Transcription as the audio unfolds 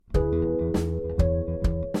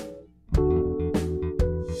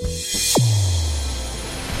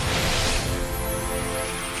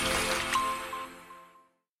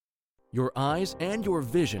Your eyes and your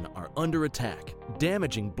vision are under attack.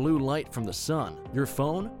 Damaging blue light from the sun, your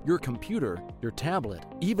phone, your computer, your tablet,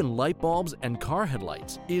 even light bulbs and car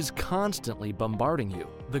headlights is constantly bombarding you.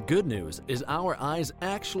 The good news is our eyes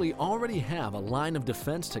actually already have a line of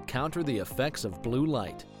defense to counter the effects of blue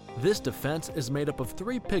light. This defense is made up of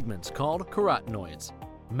 3 pigments called carotenoids.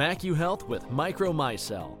 MacuHealth with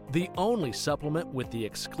Micromicelle, the only supplement with the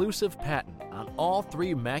exclusive patent on all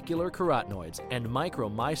 3 macular carotenoids and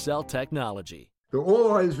Micromicelle technology. The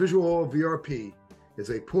All Eyes Visual VRP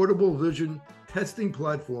is a portable vision testing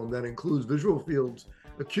platform that includes visual fields,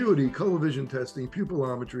 acuity, color vision testing,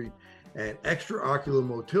 pupillometry, and extraocular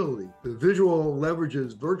motility. The visual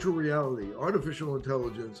leverages virtual reality, artificial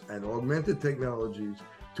intelligence, and augmented technologies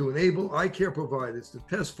to enable eye care providers to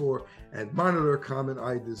test for and monitor common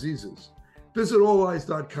eye diseases. Visit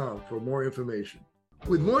alleyes.com for more information.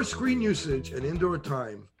 With more screen usage and indoor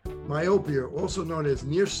time, myopia, also known as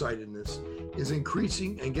nearsightedness, is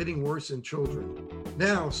increasing and getting worse in children.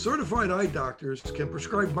 Now, certified eye doctors can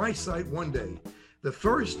prescribe MiSight One Day, the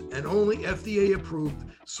first and only FDA-approved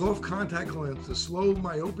soft contact lens to slow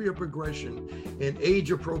myopia progression in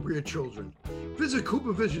age-appropriate children. Visit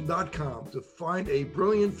CooperVision.com to find a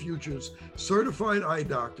Brilliant Futures certified eye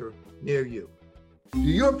doctor near you. Do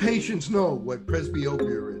your patients know what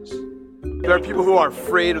presbyopia is? There are people who are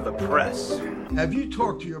afraid of the press. Have you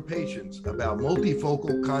talked to your patients about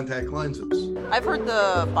multifocal contact lenses? I've heard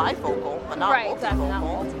the bifocal, but not multifocal. Exactly, not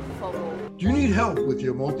multifocal. Do you need help with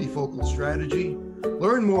your multifocal strategy?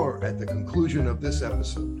 Learn more at the conclusion of this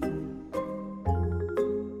episode.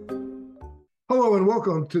 Hello and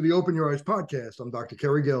welcome to the Open Your Eyes podcast. I'm Dr.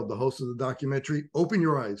 Kerry Geld, the host of the documentary Open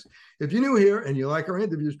Your Eyes. If you're new here and you like our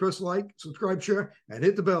interviews, press like, subscribe, share, and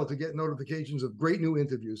hit the bell to get notifications of great new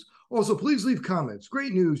interviews. Also, please leave comments.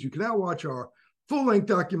 Great news, you can now watch our full-length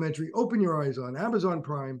documentary Open Your Eyes on Amazon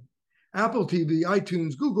Prime, Apple TV,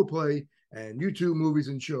 iTunes, Google Play, and YouTube Movies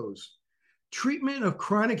and Shows. Treatment of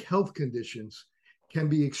chronic health conditions can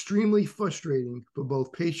be extremely frustrating for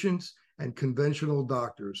both patients and conventional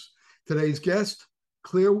doctors. Today's guest,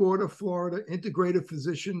 Clearwater, Florida integrative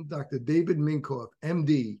physician, Dr. David Minkoff,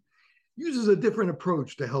 MD, uses a different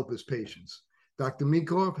approach to help his patients. Dr.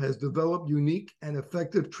 Minkoff has developed unique and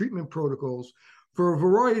effective treatment protocols for a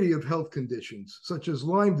variety of health conditions, such as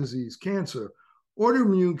Lyme disease, cancer,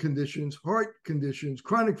 autoimmune conditions, heart conditions,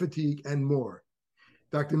 chronic fatigue, and more.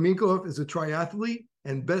 Dr. Minkoff is a triathlete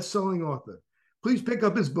and best-selling author. Please pick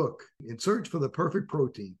up his book, In Search for the Perfect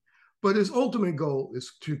Protein. But his ultimate goal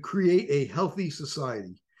is to create a healthy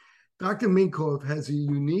society. Dr. Minkoff has a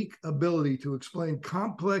unique ability to explain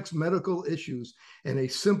complex medical issues in a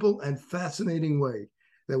simple and fascinating way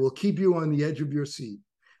that will keep you on the edge of your seat.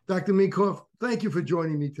 Dr. Minkoff, thank you for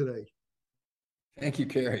joining me today. Thank you,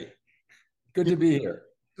 Kerry. Good to be here.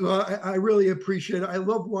 I really appreciate it. I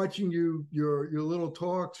love watching your little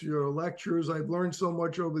talks, your lectures. I've learned so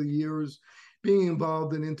much over the years being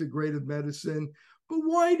involved in integrative medicine. But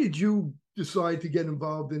why did you decide to get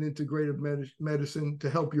involved in integrative medicine to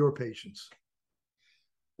help your patients?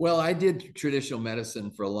 Well, I did traditional medicine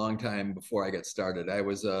for a long time before I got started. I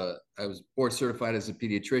was board certified as a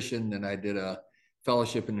pediatrician, and I did a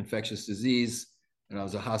fellowship in infectious disease, and I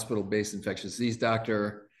was a hospital-based infectious disease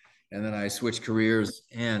doctor. And then I switched careers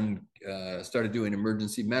and started doing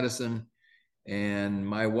emergency medicine. And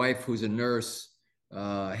my wife, who's a nurse,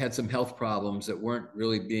 had some health problems that weren't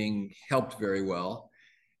really being helped very well.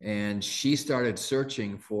 And she started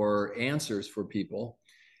searching for answers for people.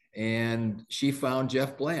 And she found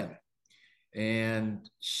Jeff Bland. And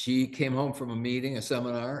she came home from a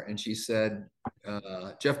seminar, and she said,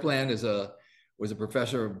 Jeff Bland was a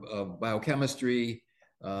professor of biochemistry.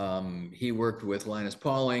 He worked with Linus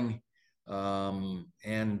Pauling.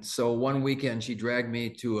 And so one weekend, she dragged me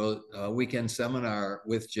to a weekend seminar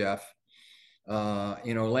with Jeff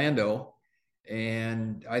in Orlando,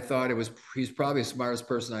 and I thought he's probably the smartest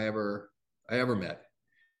person I ever met.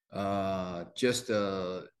 Just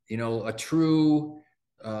a true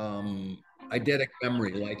eidetic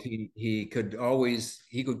memory. Like he could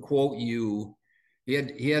quote you.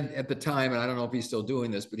 He had at the time, and I don't know if he's still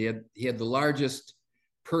doing this, but he had the largest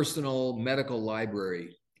personal medical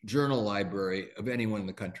library, journal library of anyone in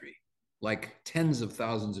the country, like tens of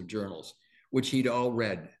thousands of journals, which he'd all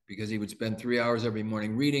read because he would spend 3 hours every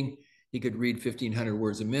morning reading. He could read 1,500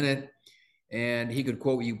 words a minute, and he could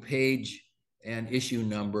quote you page and issue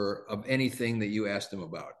number of anything that you asked him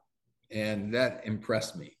about. And that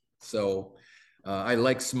impressed me. So I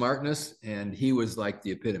like smartness, and he was like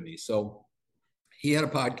the epitome. So he had a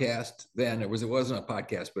podcast then. It wasn't a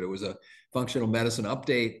podcast, but it was a functional medicine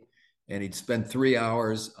update. And he'd spend 3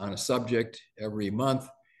 hours on a subject every month.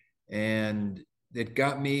 And it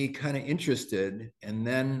got me kind of interested. And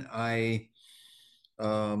then I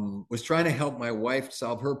was trying to help my wife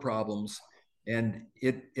solve her problems. And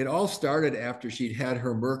it all started after she'd had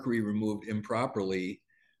her mercury removed improperly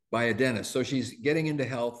by a dentist. So she's getting into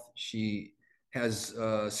health. She has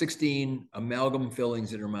 16 amalgam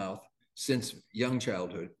fillings in her mouth since young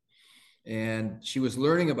childhood. And she was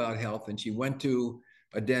learning about health, and she went to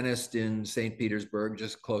a dentist in St. Petersburg,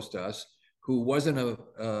 just close to us, who wasn't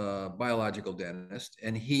a biological dentist,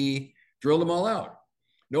 and he drilled them all out.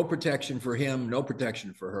 No protection for him, no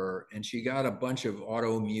protection for her. And she got a bunch of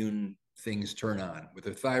autoimmune things turn on with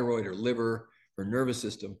her thyroid, her liver, her nervous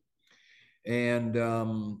system. And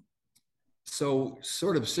so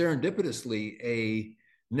sort of serendipitously,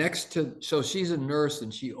 so she's a nurse,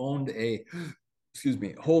 and she owned a,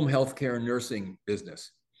 home healthcare nursing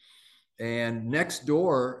business. And next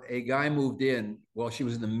door, a guy moved in while she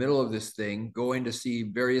was in the middle of this thing, going to see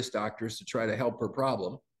various doctors to try to help her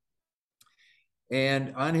problem.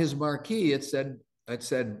 And on his marquee, it said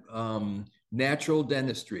natural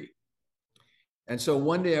dentistry. And so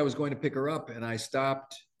one day I was going to pick her up, and I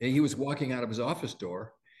stopped, and he was walking out of his office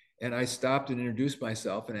door, and I stopped and introduced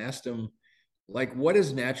myself and asked him, like, what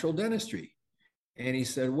is natural dentistry? And he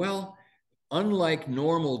said, well, unlike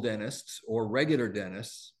normal dentists or regular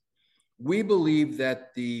dentists, we believe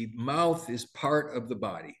that the mouth is part of the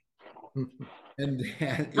body. And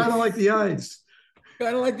kind of like the eyes.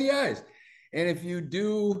 Kind of like the eyes. And if you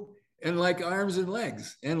do, and like arms and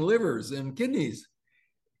legs and livers and kidneys,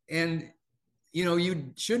 and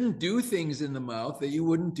you shouldn't do things in the mouth that you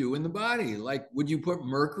wouldn't do in the body. Like, would you put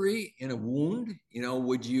mercury in a wound?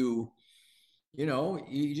 Would you,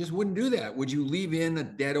 you just wouldn't do that. Would you leave in a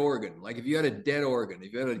dead organ? Like if you had a dead organ,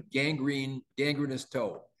 if you had a gangrenous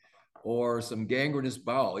toe or some gangrenous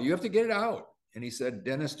bowel, you have to get it out. And he said,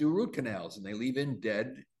 dentists do root canals, and they leave in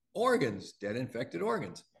dead organs, dead infected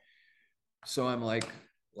organs. So I'm like,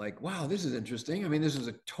 wow, this is interesting. I mean, this is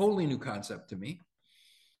a totally new concept to me.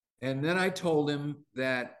 And then I told him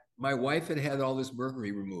that my wife had had all this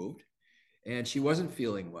mercury removed, and she wasn't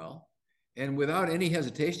feeling well. And without any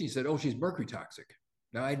hesitation, he said, oh, she's mercury toxic.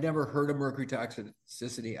 Now, I'd never heard of mercury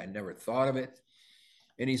toxicity. I never thought of it.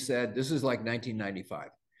 And he said, this is like 1995.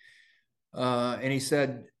 And he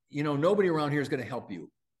said, nobody around here is going to help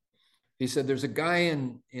you. He said, there's a guy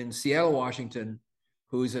in Seattle, Washington,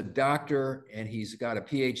 who's a doctor, and he's got a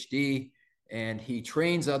PhD, and he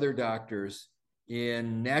trains other doctors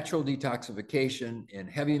in natural detoxification and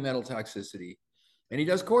heavy metal toxicity. And he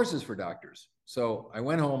does courses for doctors. So I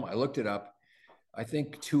went home, I looked it up. I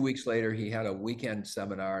think 2 weeks later, he had a weekend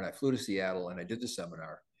seminar, and I flew to Seattle and I did the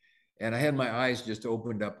seminar. And I had my eyes just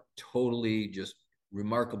opened up totally, just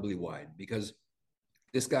remarkably wide, because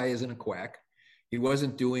this guy isn't a quack. He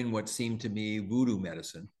wasn't doing what seemed to me voodoo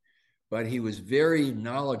medicine, but he was very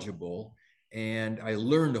knowledgeable. And I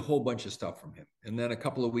learned a whole bunch of stuff from him. And then a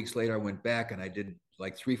couple of weeks later, I went back and I did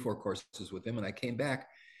like 3-4 courses with him. And I came back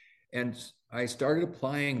and I started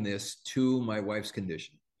applying this to my wife's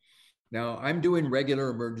condition. Now, I'm doing regular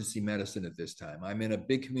emergency medicine at this time. I'm in a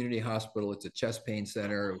big community hospital. It's a chest pain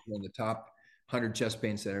center, one of the top 100 chest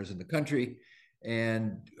pain centers in the country.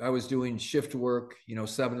 And I was doing shift work,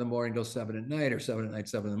 7 in the morning till 7 at night, or 7 at night,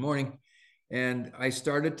 7 in the morning. And I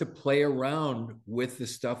started to play around with the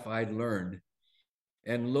stuff I'd learned.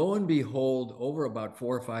 And lo and behold, over about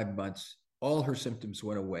 4 or 5 months, all her symptoms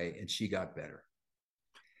went away and she got better.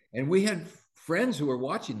 And we had friends who were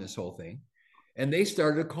watching this whole thing, and they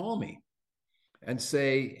started to call me and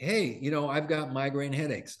say, hey, I've got migraine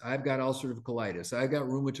headaches. I've got ulcerative colitis. I've got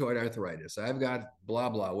rheumatoid arthritis. I've got blah,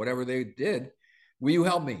 blah, whatever they did. Will you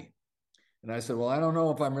help me? And I said, well, I don't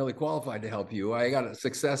know if I'm really qualified to help you. I got a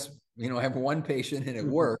success, I have one patient and it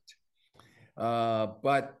worked.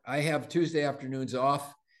 But I have Tuesday afternoons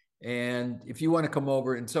off. And if you want to come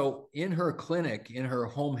over. And so in her clinic, in her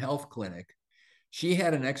home health clinic, she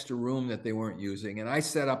had an extra room that they weren't using. And I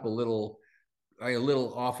set up a little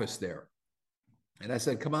office there. And I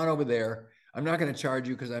said, come on over there. I'm not going to charge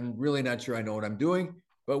you because I'm really not sure I know what I'm doing,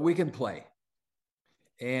 but we can play.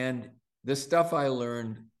 And the stuff I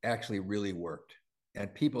learned actually really worked,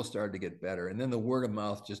 and people started to get better. And then the word of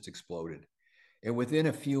mouth just exploded. And within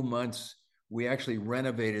a few months, we actually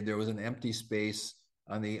renovated. There was an empty space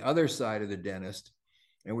on the other side of the dentist,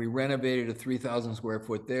 and we renovated a 3,000 square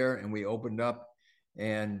foot there, and we opened up.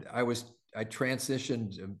 And I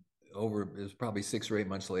transitioned over, it was probably 6 or 8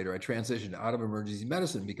 months later, I transitioned out of emergency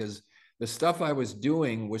medicine because the stuff I was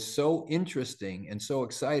doing was so interesting and so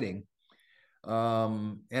exciting.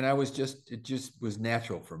 And it just was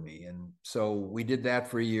natural for me. And so we did that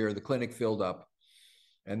for a year. The clinic filled up,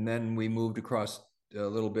 and then we moved across a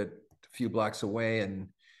little bit few blocks away. And,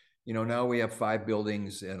 now we have 5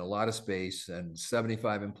 buildings and a lot of space and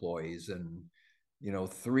 75 employees and,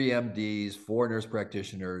 3 MDs, 4 nurse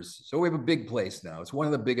practitioners. So we have a big place now. It's one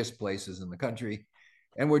of the biggest places in the country.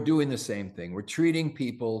 And we're doing the same thing. We're treating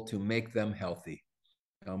people to make them healthy.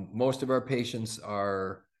 Most of our patients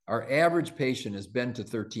our average patient has been to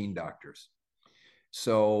 13 doctors.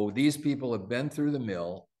 So these people have been through the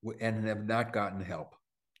mill and have not gotten help.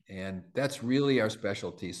 And that's really our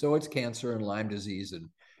specialty. So it's cancer and Lyme disease and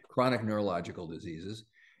chronic neurological diseases.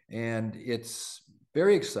 And it's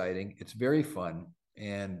very exciting. It's very fun.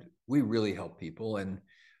 And we really help people. And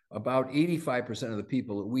about 85% of the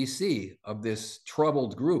people that we see of this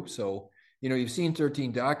troubled group. So, you've seen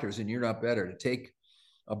 13 doctors and you're not better. To take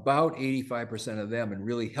about 85% of them and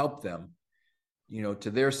really help them, to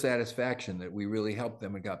their satisfaction that we really helped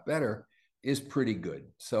them and got better is pretty good.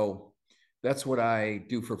 So that's what I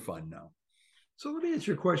do for fun now. So let me ask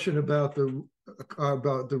you a question about the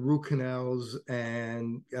root canals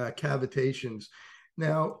and cavitations.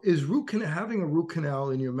 Now, is having a root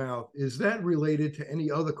canal in your mouth, is that related to any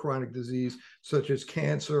other chronic disease, such as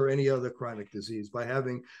cancer or any other chronic disease, by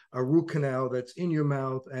having a root canal that's in your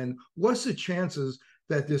mouth? And what's the chances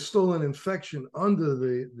that there's still an infection under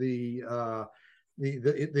the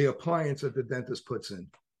appliance that the dentist puts in?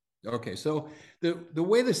 Okay, so the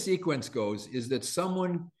way the sequence goes is that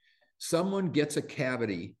someone gets a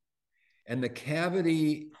cavity, and the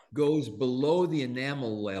cavity goes below the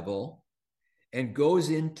enamel level and goes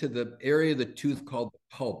into the area of the tooth called the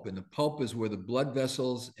pulp. And the pulp is where the blood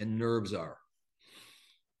vessels and nerves are.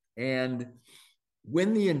 And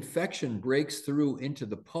when the infection breaks through into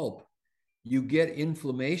the pulp, you get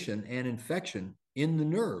inflammation and infection in the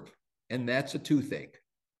nerve, and that's a toothache.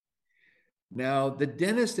 Now, the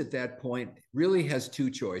dentist at that point really has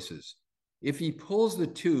 2 choices. If he pulls the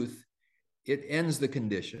tooth, it ends the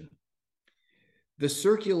condition. The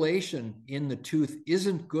circulation in the tooth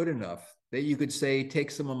isn't good enough that you could say, take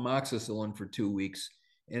some amoxicillin for 2 weeks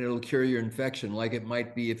and it'll cure your infection, like it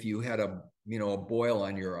might be if you had a boil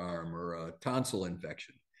on your arm or a tonsil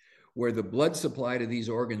infection, where the blood supply to these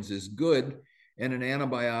organs is good and an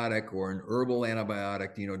antibiotic or an herbal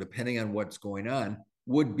antibiotic, depending on what's going on,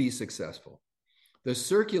 would be successful. The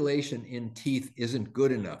circulation in teeth isn't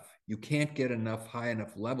good enough. You can't get high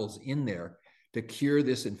enough levels in there to cure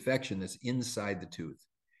this infection that's inside the tooth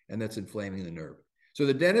and that's inflaming the nerve. So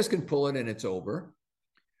the dentist can pull it and it's over.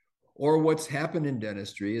 Or what's happened in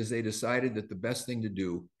dentistry is they decided that the best thing to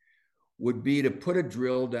do would be to put a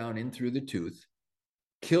drill down in through the tooth,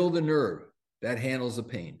 kill the nerve. That handles the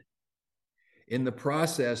pain. In the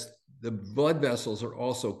process, the blood vessels are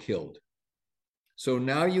also killed. So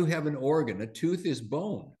now you have an organ. A tooth is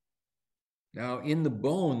bone. Now in the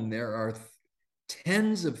bone, there are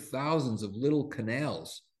tens of thousands of little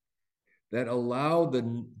canals that allow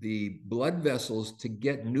the blood vessels to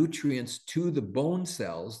get nutrients to the bone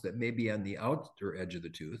cells that may be on the outer edge of the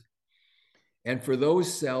tooth, and for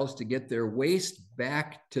those cells to get their waste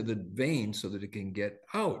back to the vein so that it can get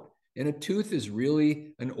out. And a tooth is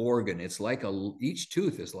really an organ. It's like each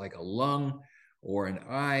tooth is like a lung or an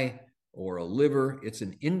eye or a liver. It's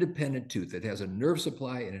an independent tooth. It has a nerve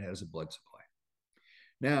supply and it has a blood supply.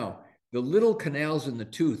 Now, the little canals in the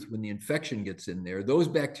tooth, when the infection gets in there, those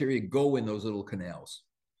bacteria go in those little canals.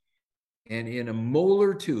 And in a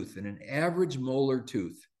molar tooth, in an average molar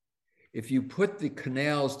tooth, if you put the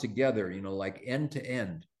canals together, like end to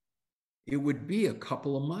end, it would be a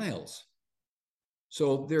couple of miles.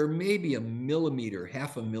 So there may be a millimeter,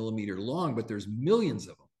 half a millimeter long, but there's millions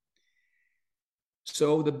of them.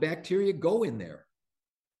 So the bacteria go in there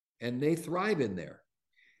and they thrive in there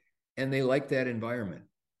and they like that environment.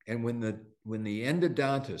 And when the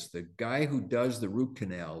endodontist, the guy who does the root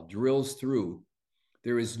canal, drills through,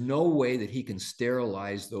 there is no way that he can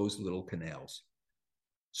sterilize those little canals.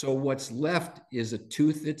 So what's left is a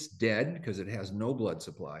tooth that's dead because it has no blood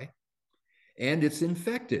supply and it's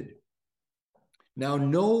infected. Now,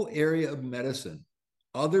 no area of medicine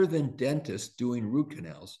other than dentists doing root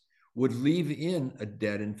canals would leave in a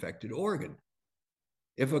dead infected organ.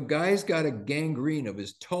 If a guy's got a gangrene of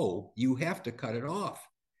his toe, you have to cut it off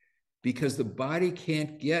because the body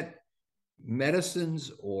can't get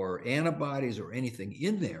medicines or antibodies or anything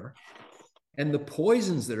in there. And the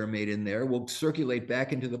poisons that are made in there will circulate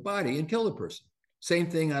back into the body and kill the person. Same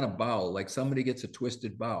thing on a bowel, like somebody gets a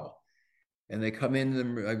twisted bowel and they come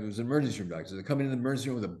in, I was an emergency room doctor, they come into the emergency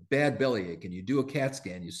room with a bad bellyache and you do a CAT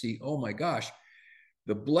scan, you see, oh my gosh,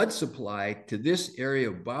 the blood supply to this area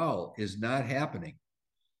of bowel is not happening.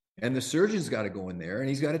 And the surgeon's got to go in there and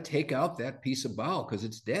he's got to take out that piece of bowel because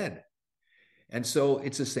it's dead. And so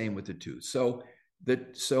it's the same with the tooth. So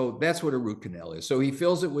So that's what a root canal is. So he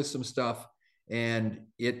fills it with some stuff, and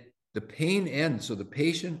the pain ends. So the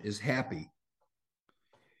patient is happy.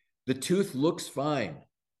 The tooth looks fine.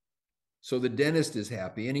 So the dentist is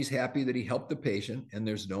happy, and he's happy that he helped the patient, and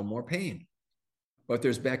there's no more pain. But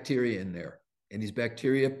there's bacteria in there, and these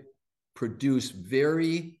bacteria produce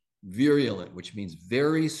very virulent, which means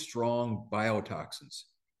very strong biotoxins.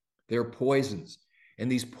 They're poisons, and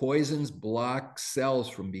these poisons block cells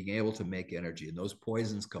from being able to make energy, and those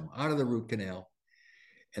poisons come out of the root canal,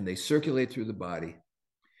 and they circulate through the body.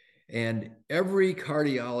 And every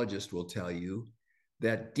cardiologist will tell you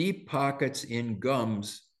that deep pockets in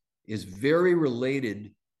gums is very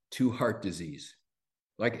related to heart disease.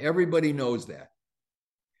 Like, everybody knows that.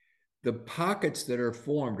 The pockets that are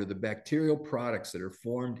formed, or the bacterial products that are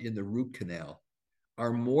formed in the root canal,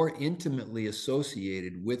 are more intimately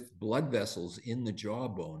associated with blood vessels in the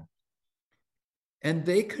jawbone. And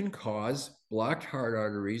they can cause blocked heart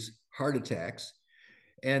arteries, heart attacks.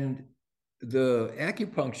 And the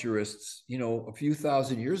acupuncturists, a few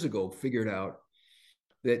thousand years ago figured out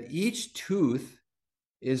that each tooth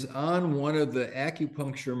is on one of the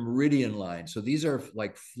acupuncture meridian lines. So these are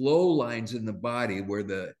like flow lines in the body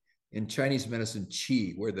where in Chinese medicine,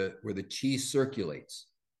 qi, where the qi circulates.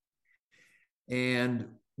 And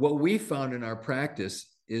what we found in our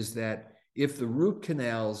practice is that if the root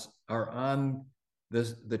canals are on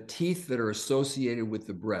the teeth that are associated with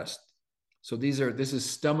the breast, so this is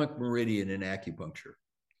stomach meridian in acupuncture.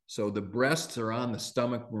 So the breasts are on the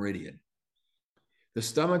stomach meridian. The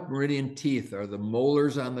stomach meridian teeth are the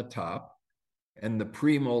molars on the top and the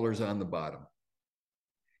premolars on the bottom.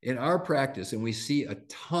 In our practice, and we see a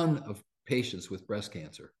ton of patients with breast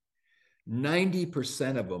cancer,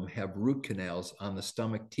 90% of them have root canals on the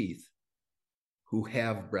stomach teeth who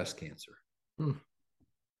have breast cancer.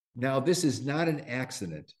 Now, this is not an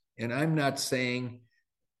accident, and I'm not saying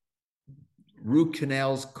root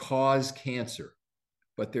canals cause cancer,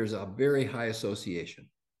 but there's a very high association.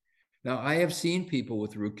 Now, I have seen people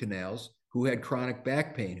with root canals who had chronic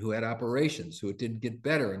back pain, who had operations, who it didn't get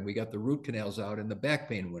better, and we got the root canals out and the back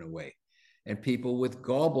pain went away. And people with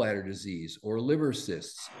gallbladder disease or liver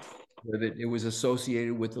cysts, where it was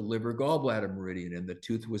associated with the liver gallbladder meridian, and the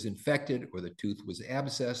tooth was infected or the tooth was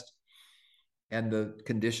abscessed, and the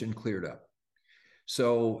condition cleared up.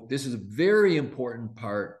 So this is a very important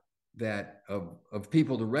part of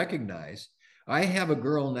people to recognize. I have a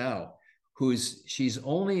girl now she's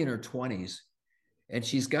only in her 20s, and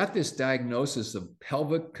she's got this diagnosis of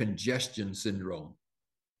pelvic congestion syndrome,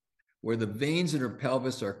 where the veins in her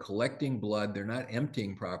pelvis are collecting blood, they're not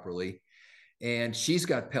emptying properly, and she's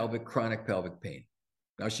got chronic pelvic pain.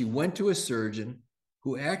 Now, she went to a surgeon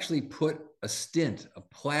who actually put a stent, a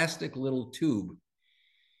plastic little tube,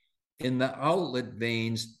 in the outlet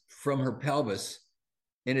veins from her pelvis,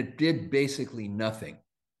 and it did basically nothing.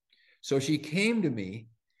 So she came to me,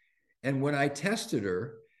 and when I tested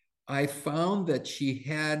her, I found that she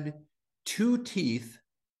had 2 teeth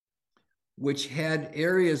which had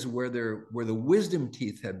areas where the wisdom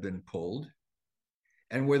teeth had been pulled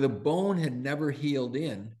and where the bone had never healed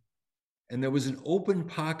in. And there was an open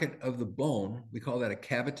pocket of the bone. We call that a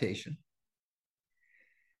cavitation.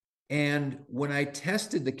 And when I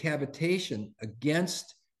tested the cavitation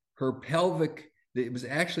against her pelvic, it was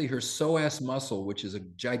actually her psoas muscle, which is a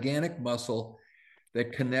gigantic muscle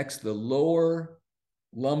that connects the lower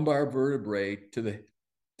lumbar vertebrae to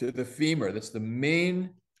the femur. That's the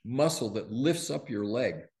main muscle that lifts up your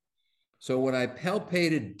leg. So when I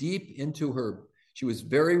palpated deep into her, she was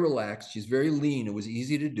very relaxed. She's very lean. It was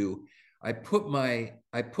easy to do. I put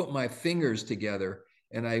my fingers together,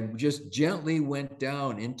 and I just gently went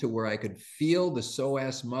down into where I could feel the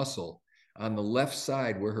psoas muscle on the left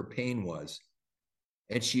side where her pain was.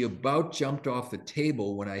 And she about jumped off the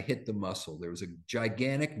table when I hit the muscle. There was a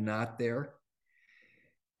gigantic knot there.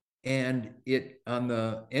 And on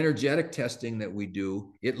the energetic testing that we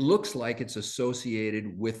do, it looks like it's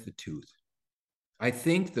associated with the tooth. I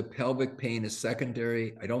think the pelvic pain is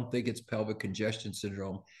secondary. I don't think it's pelvic congestion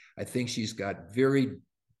syndrome. I think she's got very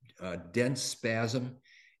dense spasm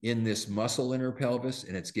in this muscle in her pelvis,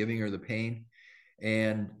 and it's giving her the pain,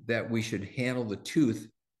 and that we should handle the tooth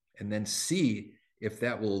and then see if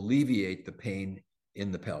that will alleviate the pain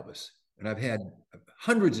in the pelvis. And I've had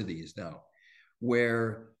hundreds of these now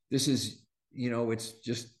where this is,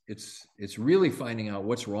 it's really finding out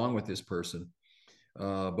what's wrong with this person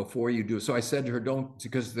before you do. So I said to her,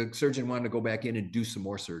 because the surgeon wanted to go back in and do some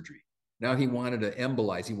more surgery. Now he wanted to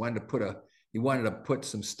embolize. He wanted to put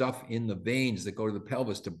some stuff in the veins that go to the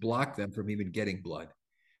pelvis to block them from even getting blood.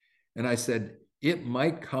 And I said, it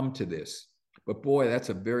might come to this, But boy, that's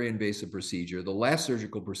a very invasive procedure. The last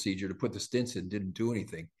surgical procedure to put the stents in didn't do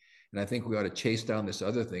anything. And I think we ought to chase down this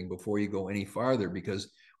other thing before you go any farther, because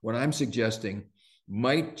what I'm suggesting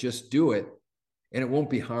might just do it and it won't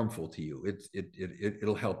be harmful to you.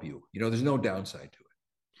 It'll help you. There's no downside to it.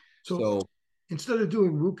 So instead of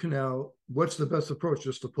doing root canal, what's the best approach?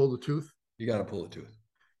 Just to pull the tooth? You got to pull the tooth.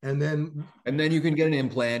 And then you can get an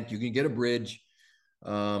implant, you can get a bridge,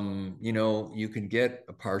 you can get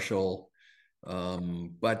a partial,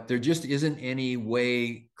 but there just isn't any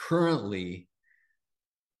way currently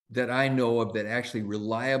that I know of that actually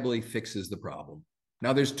reliably fixes the problem.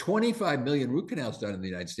 Now, there's 25 million root canals done in the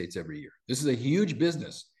United States every year. This is a huge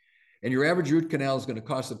business. And your average root canal is going to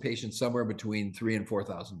cost the patient somewhere between $3,000 and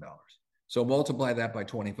 $4,000. So multiply that by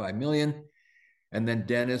 25 million. And then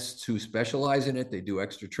dentists who specialize in it, they do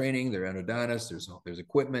extra training, they're endodontists, there's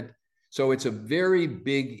equipment. So it's a very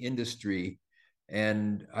big industry.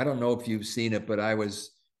 And I don't know if you've seen it, but I was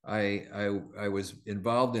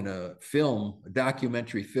involved in a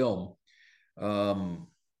documentary film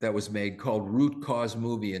that was made called Root Cause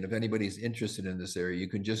Movie. And if anybody's interested in this area, you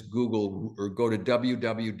can just Google or go to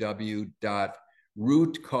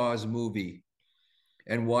www.rootcausemovie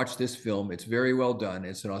and watch this film. It's very well done.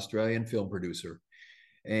 It's an Australian film producer.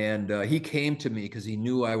 And he came to me because he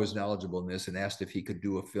knew I was knowledgeable in this and asked if he could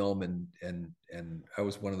do a film, and I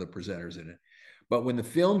was one of the presenters in it. But when the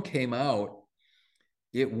film came out,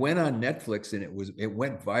 it went on Netflix and it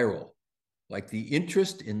went viral. Like, the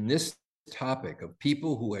interest in this topic of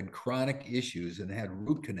people who had chronic issues and had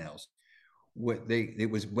root canals,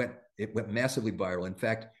 it went massively viral. In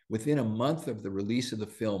fact, within a month of the release of the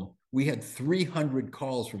film, we had 300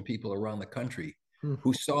 calls from people around the country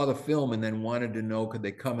who saw the film and then wanted to know, could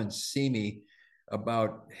they come and see me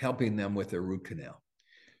about helping them with their root canal.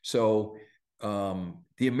 So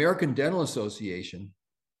the American Dental Association,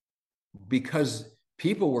 because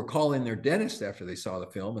people were calling their dentist after they saw the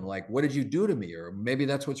film and like, what did you do to me? Or maybe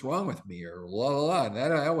that's what's wrong with me, or la, la, la.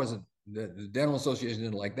 That wasn't, the Dental Association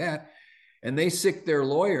didn't like that. And they sicked their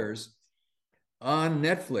lawyers on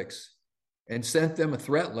Netflix and sent them a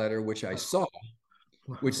threat letter, which I saw,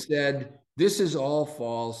 which said, this is all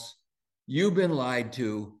false. You've been lied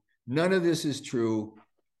to. None of this is true.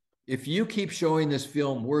 If you keep showing this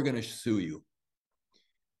film, we're going to sue you.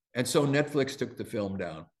 And so Netflix took the film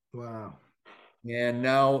down. Wow. And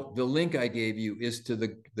now the link I gave you is to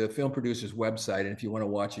the film producer's website. And if you want to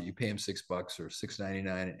watch it, you pay him $6 or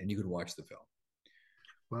 $6.99 and you can watch the film.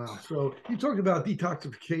 Wow. So you talked about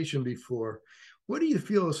detoxification before. What do you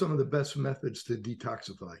feel are some of the best methods to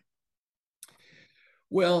detoxify?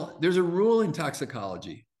 Well, there's a rule in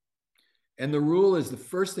toxicology. And the rule is the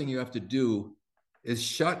first thing you have to do is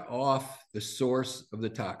shut off the source of the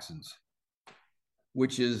toxins,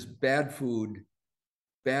 which is bad food,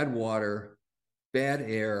 bad water, bad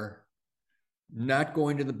air, not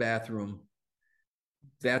going to the bathroom,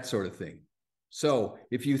 that sort of thing. So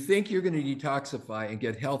if you think you're going to detoxify and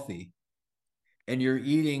get healthy, and you're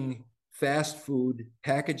eating fast food,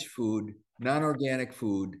 packaged food, non-organic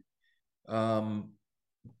food,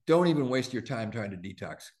 don't even waste your time trying to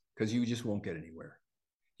detox, because you just won't get anywhere.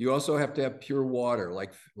 You also have to have pure water,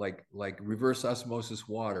 like reverse osmosis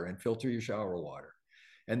water, and filter your shower water.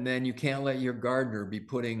 And then you can't let your gardener be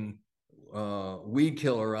putting weed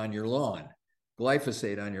killer on your lawn,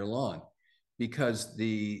 glyphosate on your lawn, because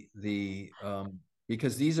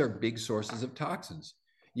because these are big sources of toxins.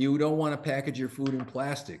 You don't want to package your food in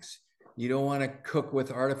plastics. You don't want to cook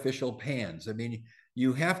with artificial pans. I mean,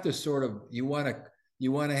 you have to you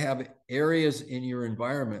want to have areas in your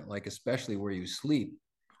environment, like especially where you sleep,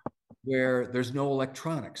 where there's no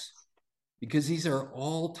electronics, because these are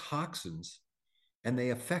all toxins and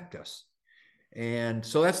they affect us. And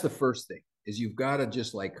so that's the first thing, is you've got to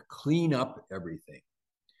just like clean up everything.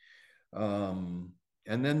 And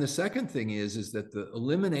then the second thing is that the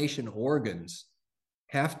elimination organs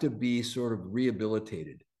have to be sort of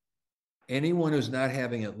rehabilitated. Anyone who's not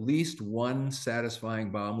having at least one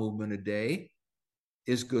satisfying bowel movement a day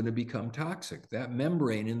is going to become toxic. That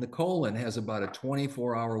membrane in the colon has about a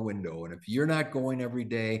 24-hour window. And if you're not going every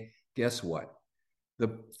day, guess what?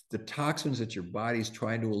 The toxins that your body's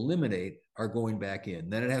trying to eliminate are going back in.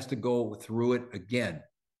 Then it has to go through it again.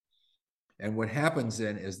 And what happens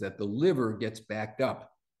then is that the liver gets backed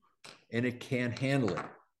up and it can't handle it.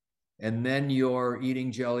 And then you're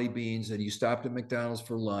eating jelly beans and you stopped at McDonald's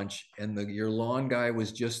for lunch and your lawn guy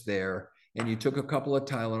was just there and you took a couple of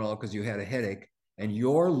Tylenol because you had a headache, and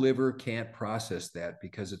your liver can't process that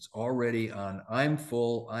because it's already on, I'm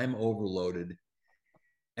full, I'm overloaded.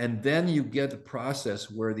 And then you get the process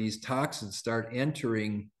where these toxins start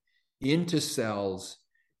entering into cells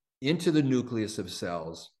into the nucleus of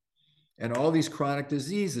cells. And all these chronic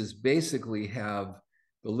diseases basically have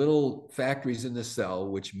the little factories in the cell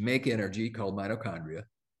which make energy called mitochondria.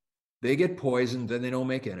 They get poisoned, then they don't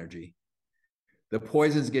make energy. The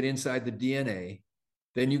poisons get inside the DNA,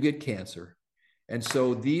 then you get cancer. And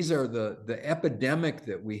so these are the epidemic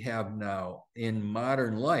that we have now in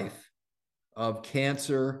modern life of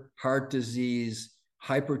cancer, heart disease,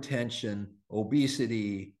 hypertension,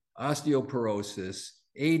 obesity, osteoporosis,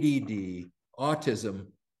 ADD, autism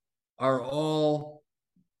are all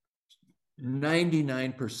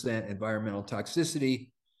 99% environmental toxicity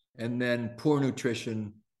and then poor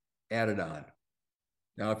nutrition added on.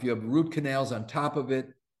 Now, if you have root canals on top of it,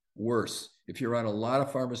 worse. If you're on a lot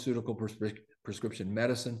of pharmaceutical prescription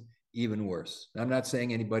medicine, even worse. I'm not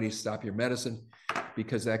saying anybody stop your medicine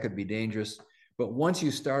because that could be dangerous. But once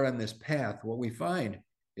you start on this path, what we find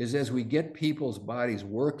is as we get people's bodies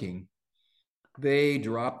working, they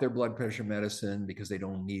drop their blood pressure medicine because they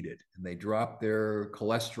don't need it. And they drop their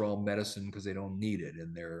cholesterol medicine because they don't need it.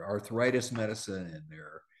 And their arthritis medicine and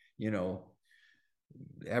their,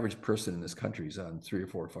 the average person in this country is on 3 or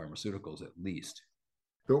 4 pharmaceuticals at least.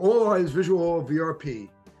 The All Eyes Visual VRP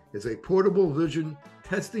is a portable vision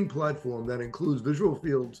testing platform that includes visual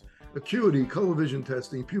fields, acuity, color vision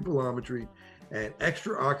testing, pupillometry, and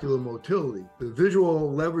extraocular motility. The visual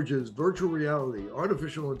leverages virtual reality,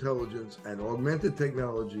 artificial intelligence, and augmented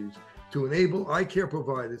technologies to enable eye care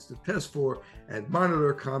providers to test for and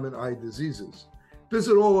monitor common eye diseases.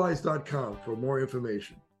 Visit alleyes.com for more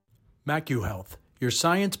information. MacuHealth, your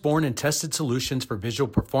science-born and tested solutions for visual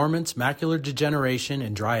performance, macular degeneration,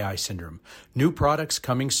 and dry eye syndrome. New products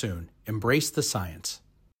coming soon. Embrace the science.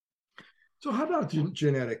 So how about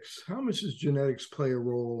genetics? How much does genetics play a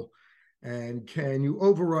role? And can you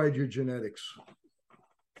override your genetics?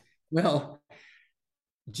 Well,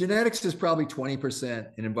 genetics is probably 20%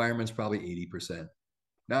 and environment's probably 80%.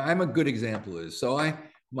 Now, I'm a good example of this. So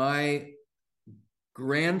my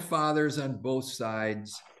grandfathers on both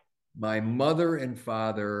sides, my mother and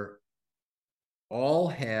father all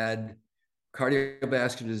had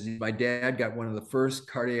cardiovascular disease. My dad got one of the first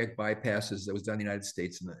cardiac bypasses that was done in the United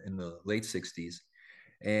States in the late 60s,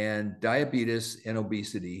 and diabetes and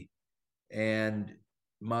obesity. And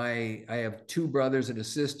I have 2 brothers and a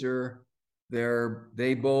sister.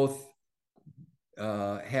 They both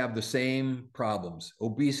have the same problems: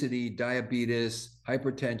 obesity, diabetes,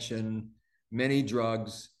 hypertension, many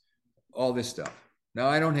drugs, all this stuff. Now,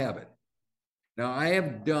 I don't have it. Now, I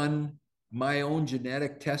have done my own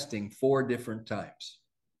genetic testing 4 different times.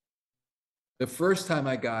 The first time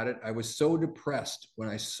I got it, I was so depressed when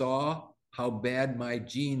I saw how bad my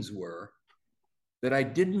genes were that I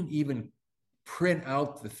didn't even print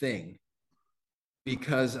out the thing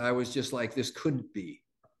because I was just like, this couldn't be,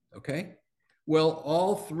 okay? Well,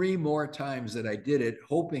 all 3 more times that I did it,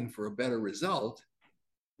 hoping for a better result,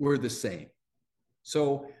 were the same.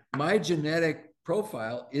 So my genetic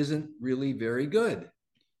profile isn't really very good,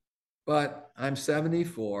 but I'm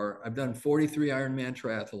 74. I've done 43 Ironman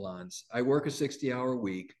triathlons. I work a 60-hour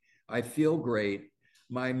week. I feel great.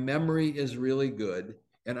 My memory is really good,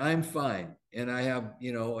 and I'm fine. And I have,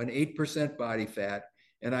 an 8% body fat,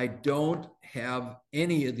 and I don't have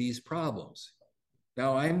any of these problems.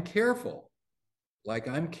 Now, I'm careful.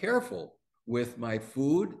 I'm careful with my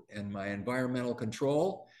food and my environmental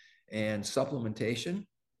control and supplementation.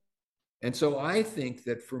 And so I think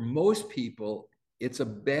that for most people, it's a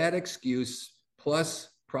bad excuse, plus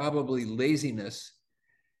probably laziness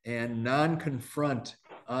and non-confront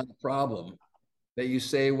on the problem, that you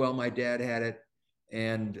say, well, my dad had it,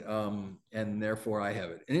 and therefore I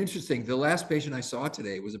have it. And interesting, the last patient I saw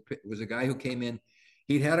today was a guy who came in.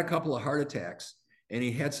 He'd had a couple of heart attacks, and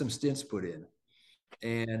he had some stents put in,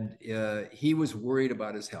 and he was worried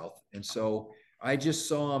about his health. And so I just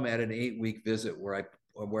saw him at an 8-week visit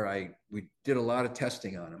where we did a lot of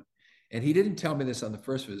testing on him. And he didn't tell me this on the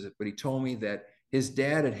first visit, but he told me that his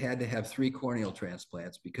dad had to have 3 corneal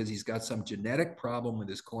transplants because he's got some genetic problem with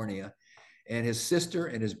his cornea, and his sister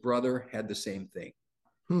and his brother had the same thing.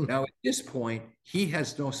 Now, at this point, he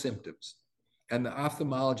has no symptoms, and the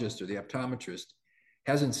ophthalmologist or the optometrist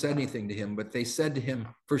hasn't said anything to him, but they said to him,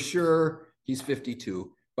 for sure, he's 52.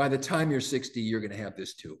 By the time you're 60, you're going to have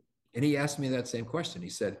this too. And he asked me that same question. He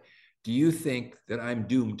said, do you think that I'm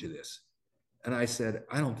doomed to this? And I said,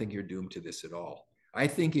 I don't think you're doomed to this at all. I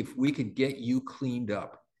think if we could get you cleaned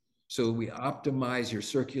up, so we optimize your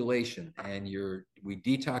circulation and we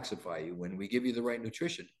detoxify you when we give you the right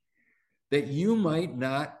nutrition, that you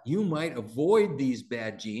might avoid these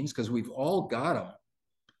bad genes, because we've all got them,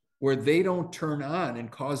 where they don't turn on and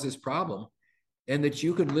cause this problem. and that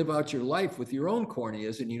you could live out your life with your own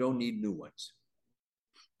corneas and you don't need new ones.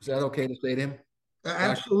 Is that okay to say to him?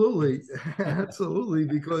 Absolutely. Absolutely.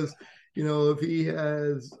 Because, if he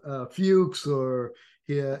has Fuchs or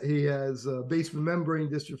he has basement membrane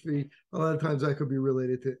dystrophy, a lot of times that could be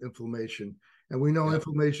related to inflammation. And we know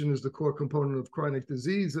inflammation is the core component of chronic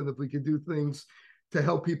disease. And if we could do things to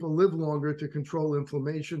help people live longer, to control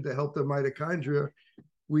inflammation, to help their mitochondria,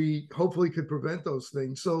 we hopefully could prevent those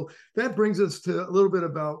things. So that brings us to a little bit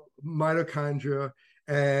about mitochondria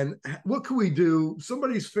and what can we do?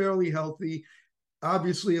 Somebody's fairly healthy.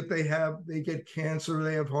 Obviously, if they get cancer,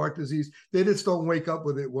 they have heart disease, they just don't wake up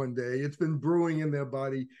with it one day. It's been brewing in their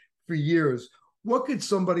body for years. What could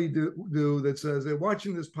somebody do that says they're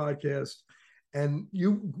watching this podcast, and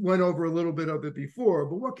you went over a little bit of it before,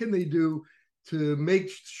 but what can they do to make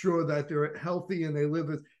sure that they're healthy and they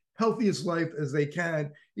live as healthiest life as they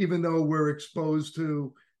can, even though we're exposed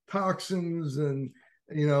to toxins and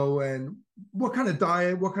what kind of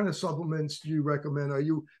diet, what kind of supplements do you recommend? Are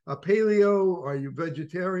you a paleo? Are you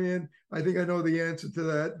vegetarian? I think I know the answer to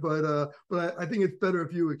that, but I think it's better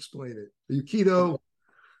if you explain it. Are you keto?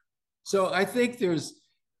 So I think there's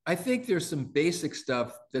some basic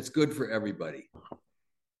stuff that's good for everybody.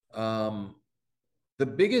 The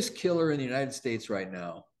biggest killer in the United States right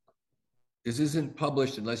now, this isn't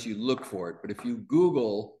published unless you look for it, but if you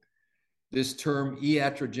Google this term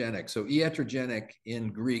iatrogenic. So iatrogenic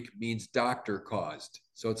in Greek means doctor caused.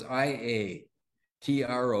 So it's IATROGENIC.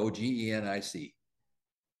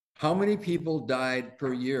 How many people died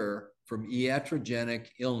per year from iatrogenic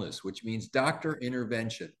illness, which means doctor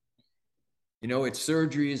intervention? It's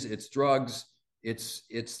surgeries, it's drugs, it's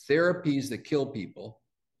therapies that kill people.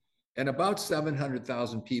 And about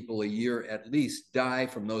 700,000 people a year at least die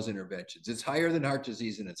from those interventions. It's higher than heart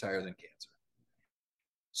disease and it's higher than cancer.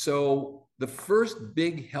 So the first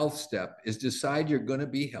big health step is decide you're going to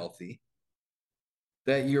be healthy,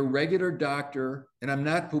 that your regular doctor, and I'm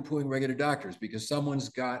not poo-pooing regular doctors because someone's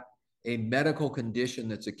got a medical condition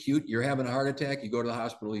that's acute. You're having a heart attack, you go to the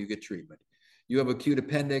hospital, you get treatment. You have acute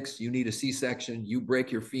appendix, you need a C-section, you break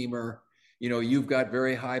your femur, you've got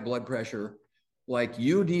very high blood pressure. Like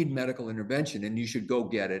you need medical intervention and you should go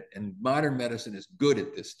get it. And modern medicine is good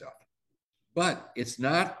at this stuff, but it's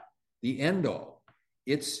not the end all.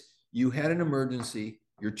 It's you had an emergency,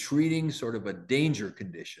 you're treating sort of a danger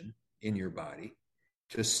condition in your body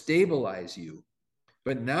to stabilize you.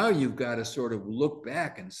 But now you've got to sort of look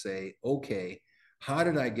back and say, okay, how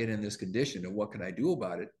did I get in this condition and what can I do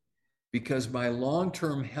about it? Because my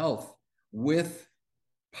long-term health with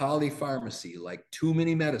polypharmacy, like too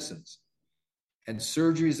many medicines and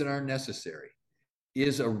surgeries that aren't necessary,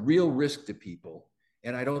 is a real risk to people.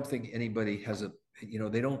 And I don't think anybody has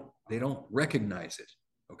they don't recognize it.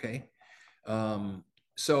 Okay.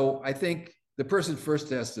 So I think the person first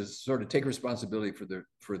has to sort of take responsibility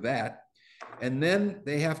for that. And then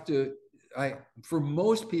they have to, for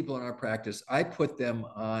most people in our practice, I put them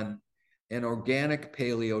on an organic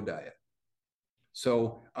paleo diet.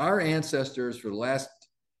 So our ancestors for the last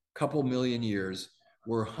couple million years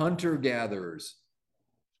were hunter-gatherers,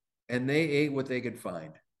 and they ate what they could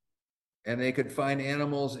find. And they could find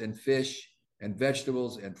animals and fish and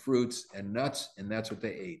vegetables and fruits and nuts, and that's what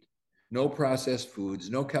they ate. No processed foods,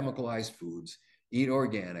 no chemicalized foods, eat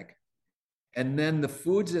organic. And then the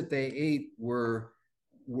foods that they ate were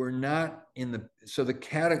not in the, so the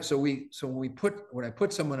category, so when I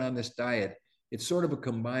put someone on this diet, it's sort of a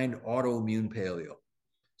combined autoimmune paleo.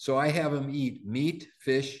 So I have them eat meat,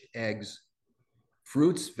 fish, eggs,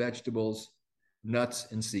 fruits, vegetables, nuts,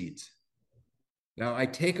 and seeds. Now I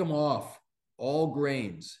take them off all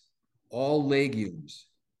grains, all legumes,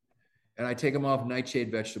 and I take them off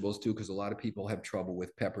nightshade vegetables too, because a lot of people have trouble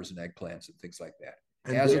with peppers and eggplants and things like that.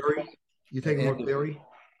 And dairy? You take them off dairy?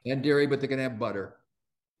 And dairy, but they can have butter.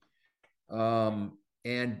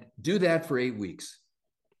 And do that for 8 weeks.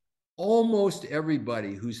 Almost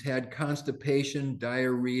everybody who's had constipation,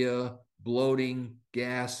 diarrhea, bloating,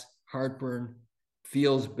 gas, heartburn,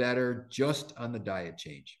 feels better just on the diet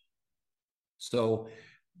change. So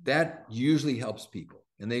that usually helps people.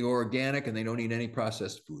 And they go organic and they don't eat any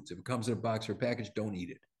processed foods. If it comes in a box or a package, don't eat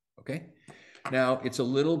it. Okay. Now it's a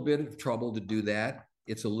little bit of trouble to do that.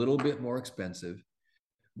 It's a little bit more expensive,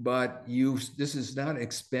 but this is not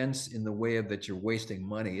expense in the way of that you're wasting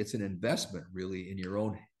money. It's an investment really in your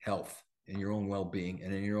own health and your own well-being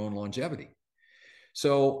and in your own longevity.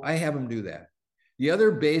 So I have them do that. The other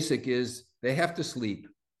basic is they have to sleep.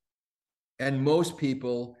 And most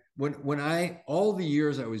people, all the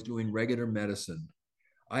years I was doing regular medicine,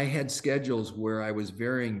 I had schedules where I was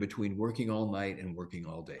varying between working all night and working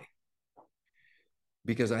all day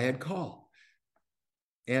because I had call.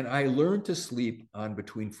 And I learned to sleep on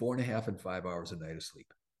between 4.5 and 5 hours a night of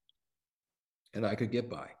sleep. And I could get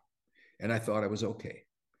by. And I thought I was okay.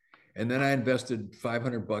 And then I invested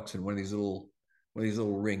 $500 in one of these little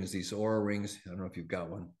rings, these Oura rings. I don't know if you've got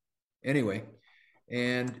one. Anyway,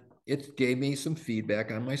 and it gave me some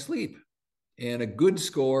feedback on my sleep. And a good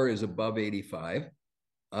score is above 85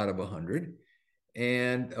 out of 100.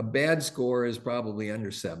 And a bad score is probably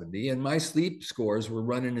under 70. And my sleep scores were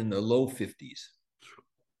running in the low 50s.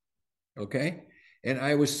 Okay. And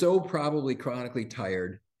I was so probably chronically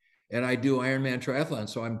tired. And I do Ironman triathlon.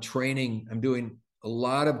 So I'm training, I'm doing a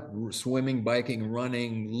lot of swimming, biking,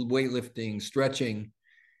 running, weightlifting, stretching.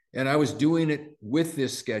 And I was doing it with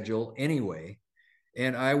this schedule anyway.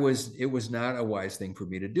 And it was not a wise thing for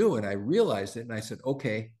me to do. And I realized it. And I said,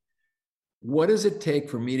 okay, what does it take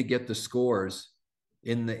for me to get the scores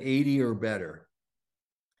in the 80 or better?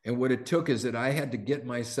 And what it took is that I had to get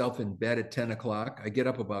myself in bed at 10 o'clock. I get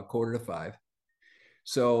up about 4:45.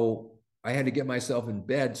 So I had to get myself in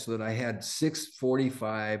bed so that I had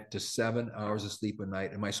 6:45 to 7 hours of sleep a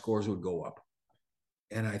night, and my scores would go up.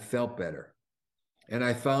 And I felt better. And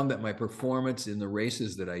I found that my performance in the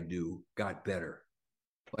races that I do got better.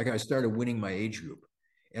 Like I started winning my age group,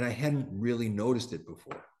 and I hadn't really noticed it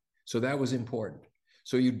before. So that was important.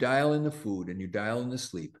 So you dial in the food and you dial in the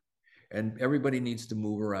sleep, and everybody needs to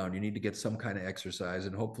move around. You need to get some kind of exercise,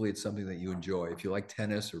 and hopefully it's something that you enjoy. If you like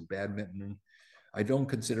tennis or badminton, I don't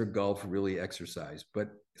consider golf really exercise, but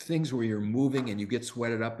things where you're moving and you get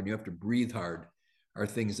sweated up and you have to breathe hard are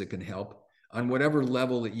things that can help on whatever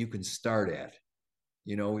level that you can start at.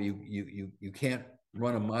 You know, you can't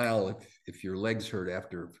run a mile if your legs hurt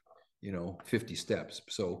after, 50 steps.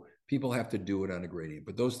 So people have to do it on a gradient,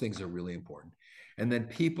 but those things are really important. And then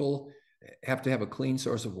people have to have a clean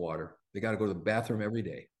source of water. They got to go to the bathroom every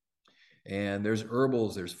day. And there's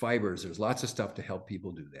herbals, there's fibers, there's lots of stuff to help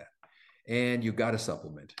people do that. And you got to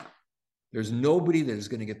supplement. There's nobody that is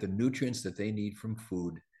going to get the nutrients that they need from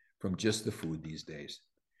food, from just the food these days.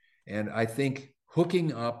 And I think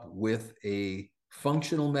hooking up with a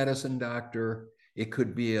functional medicine doctor, it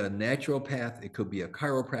could be a naturopath, it could be a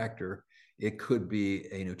chiropractor, it could be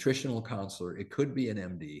a nutritional counselor, it could be an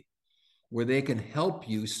MD, where they can help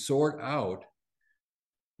you sort out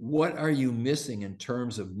what are you missing in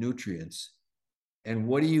terms of nutrients, and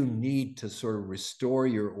what do you need to sort of restore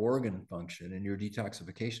your organ function and your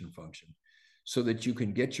detoxification function so that you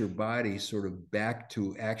can get your body sort of back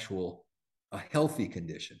to a healthy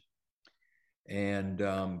condition. And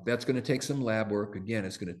that's going to take some lab work. Again,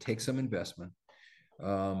 it's going to take some investment.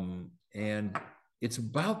 And it's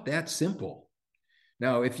about that simple.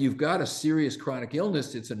 Now, if you've got a serious chronic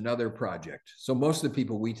illness, it's another project. So most of the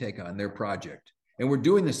people we take on, their project. And we're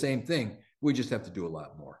doing the same thing. We just have to do a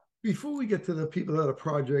lot more. Before we get to the people that are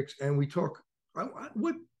projects and we talk,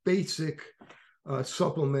 what basic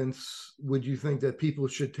supplements would you think that people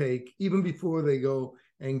should take even before they go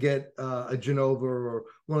and get a Genova or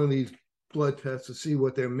one of these blood tests to see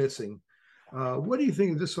what they're missing? What do you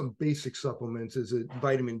think? Is this some basic supplements? Is it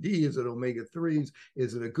vitamin D? Is it omega-3s?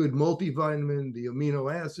 Is it a good multivitamin, the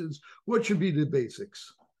amino acids? What should be the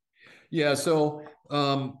basics? Yeah, so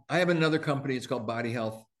I have another company. It's called Body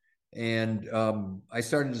Health. And I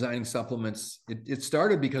started designing supplements. It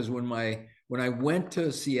started because when I went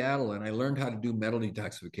to Seattle and I learned how to do metal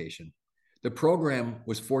detoxification, the program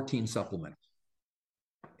was 14 supplements.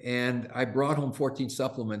 And I brought home 14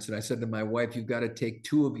 supplements, and I said to my wife, you've got to take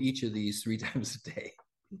 2 of each of these 3 times a day.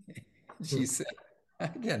 She said, I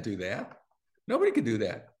can't do that. Nobody could do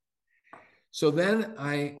that. So then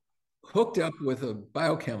I hooked up with a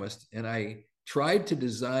biochemist, and I tried to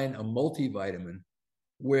design a multivitamin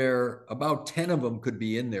where about 10 of them could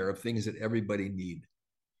be in there of things that everybody need.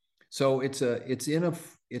 So it's in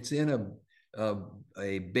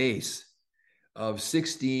a base of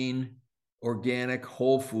 16 organic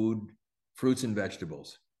whole food fruits and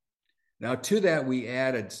vegetables. Now to that, we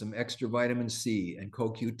added some extra vitamin C and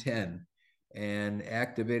CoQ10 and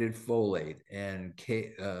activated folate and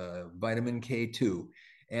vitamin K2.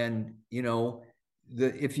 And,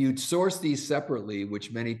 if you source these separately,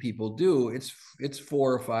 which many people do, it's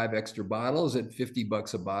 4 or 5 extra bottles at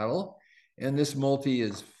 $50 a bottle. And this multi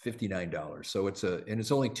is $59. So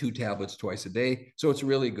it's only 2 tablets twice a day. So it's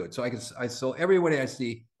really good. So everybody I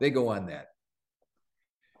see, they go on that.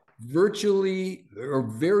 Virtually or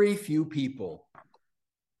very few people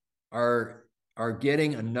are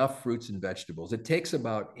getting enough fruits and vegetables. It takes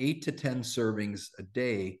about 8 to 10 servings a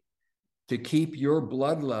day to keep your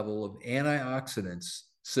blood level of antioxidants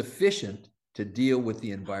sufficient to deal with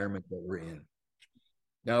the environment that we're in.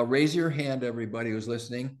 Now, raise your hand, everybody who's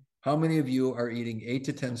listening. How many of you are eating 8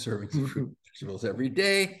 to 10 servings of fruit and vegetables every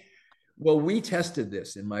day? Well, we tested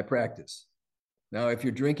this in my practice. Now, if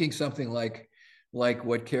you're drinking something like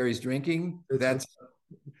what Carrie's drinking, that's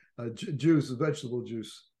juice, vegetable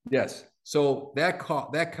juice. Yes. So that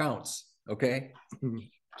counts. Okay.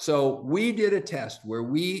 So we did a test where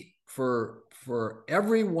we, for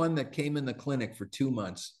everyone that came in the clinic for 2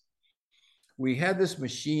 months, we had this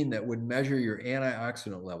machine that would measure your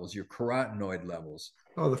antioxidant levels, your carotenoid levels.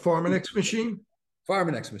 Oh, the Pharmanex machine?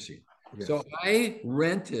 Pharmanex machine. Yes. So I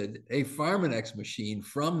rented a Pharmanex machine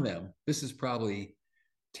from them. This is probably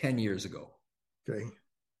 10 years ago. Okay.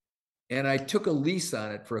 And I took a lease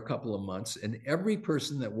on it for a couple of months, and every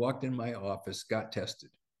person that walked in my office got tested.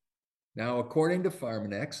 Now, according to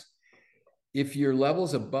Pharmanex, if your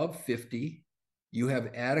level's above 50, you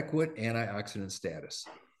have adequate antioxidant status.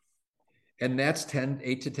 And that's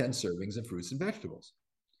 8 to 10 servings of fruits and vegetables.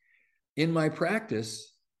 In my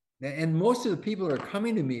practice, and most of the people that are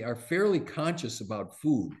coming to me are fairly conscious about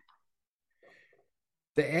food.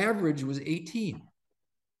 The average was 18.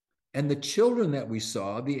 And the children that we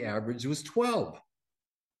saw, the average was 12.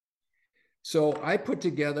 So I put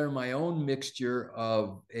together my own mixture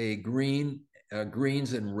of a greens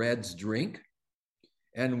and reds drink.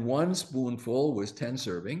 And 1 spoonful was 10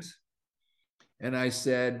 servings. And I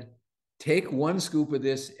said, take 1 scoop of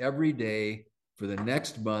this every day for the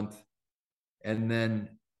next month, and then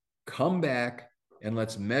come back and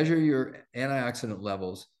let's measure your antioxidant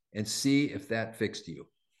levels and see if that fixed you.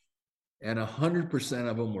 And 100%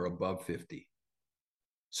 of them were above 50.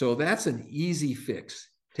 So that's an easy fix.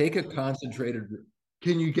 Take a concentrated.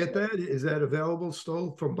 Can you get that? Is that available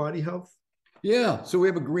still from Body Health? Yeah. So we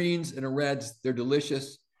have a greens and a reds. They're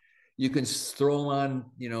delicious. You can throw them on,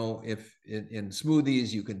 if in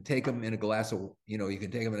smoothies, you can take them in a glass of, you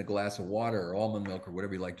can take them in a glass of water or almond milk or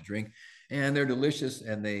whatever you like to drink. And they're delicious,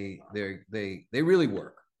 and they really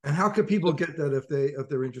work. And how can people get that if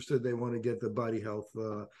they're interested? They want to get the Body Health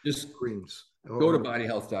just greens. Go to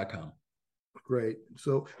bodyhealth.com. Great.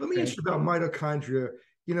 So let me ask you about mitochondria.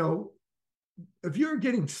 If you're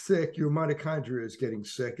getting sick, your mitochondria is getting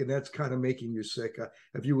sick, and that's kind of making you sick.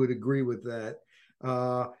 If you would agree with that,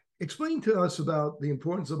 explain to us about the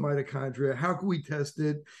importance of mitochondria. How can we test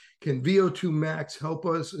it? Can VO2 max help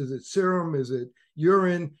us? Is it serum? Is it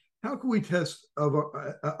urine? How can we test about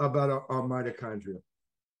our mitochondria?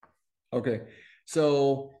 Okay.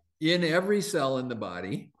 So in every cell in the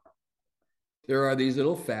body, there are these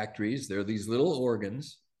little factories. There are these little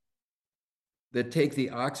organs that take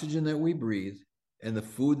the oxygen that we breathe and the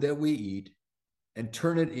food that we eat and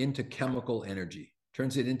turn it into chemical energy,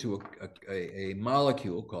 turns it into a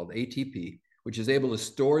molecule called ATP, which is able to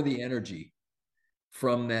store the energy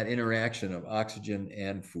from that interaction of oxygen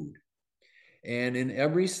and food. And in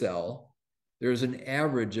every cell, there's an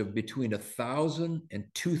average of between 1,000 and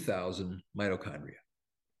 2,000 mitochondria.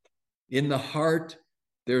 In the heart,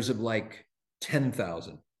 there's like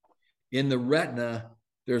 10,000. In the retina,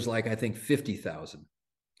 there's like, I think, 50,000.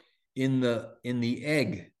 In the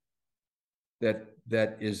egg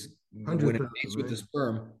that is when it mates with the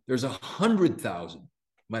sperm, there's 100,000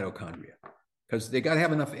 mitochondria, because they got to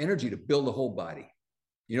have enough energy to build the whole body.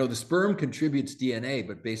 The sperm contributes DNA,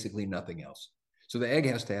 but basically nothing else. So the egg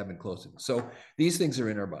has to have it close to it. So these things are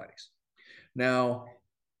in our bodies. Now,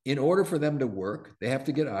 in order for them to work, they have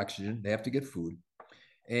to get oxygen, they have to get food.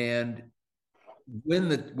 And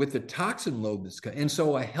with the toxin load that's and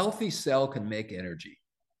so a healthy cell can make energy.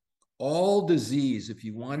 All disease, if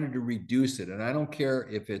you wanted to reduce it, and I don't care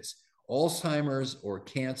if it's Alzheimer's or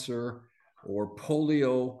cancer or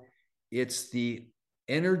polio, it's the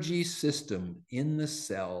energy system in the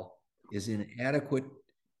cell is inadequate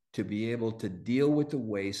to be able to deal with the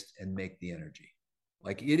waste and make the energy.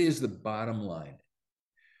 Like, it is the bottom line.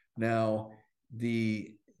 Now,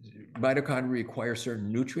 the mitochondria require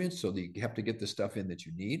certain nutrients, so that you have to get the stuff in that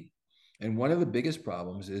you need. And one of the biggest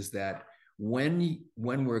problems is that when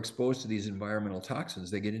we're exposed to these environmental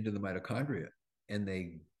toxins, they get into the mitochondria and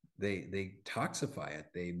they toxify it,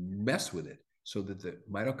 they mess with it so that the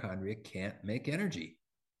mitochondria can't make energy.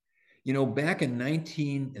 Back in the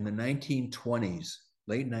 1920s,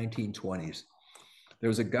 late 1920s, there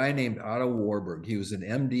was a guy named Otto Warburg. He was an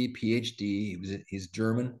MD, PhD. He's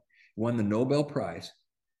German, won the Nobel Prize,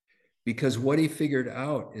 because what he figured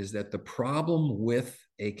out is that the problem with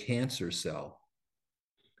a cancer cell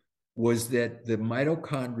was that the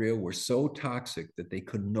mitochondria were so toxic that they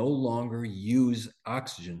could no longer use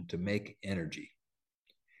oxygen to make energy.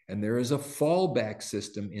 And there is a fallback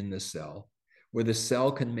system in the cell where the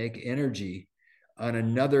cell can make energy on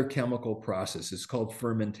another chemical process. It's called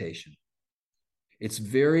fermentation. It's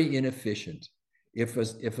very inefficient. if a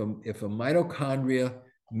mitochondria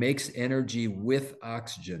makes energy with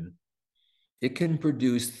oxygen, it can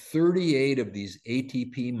produce 38 of these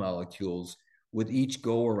ATP molecules with each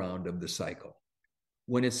go around of the cycle.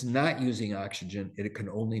 When it's not using oxygen, it can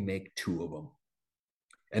only make 2 of them.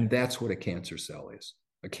 And that's what a cancer cell is.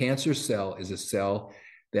 A cancer cell is a cell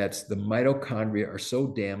that's the mitochondria are so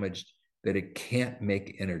damaged that it can't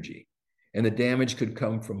make energy. And the damage could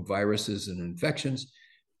come from viruses and infections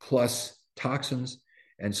plus toxins.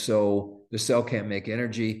 And so the cell can't make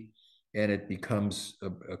energy, and it becomes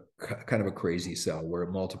a kind of a crazy cell where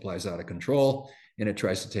it multiplies out of control and it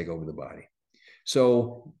tries to take over the body.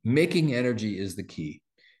 So making energy is the key.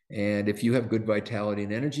 And if you have good vitality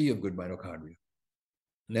and energy, you have good mitochondria.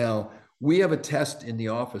 Now, we have a test in the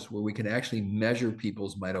office where we can actually measure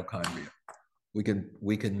people's mitochondria. We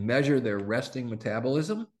can measure their resting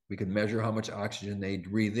metabolism. We can measure how much oxygen they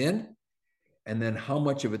breathe in, and then how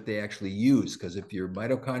much of it they actually use. Because if your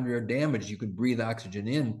mitochondria are damaged, you can breathe oxygen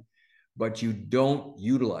in, but you don't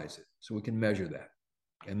utilize it. So we can measure that.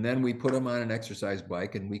 And then we put them on an exercise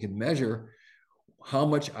bike, and we can measure how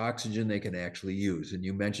much oxygen they can actually use. And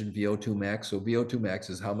you mentioned VO2 max. So VO2 max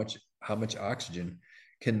is how much oxygen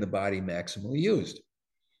can the body maximally use.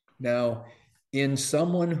 Now, in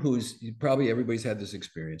someone who's, probably everybody's had this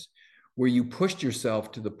experience, where you pushed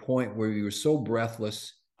yourself to the point where you were so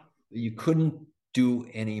breathless that you couldn't do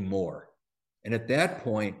any more. And at that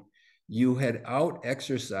point, you had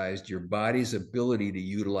out-exercised your body's ability to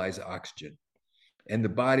utilize oxygen. And the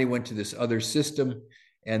body went to this other system,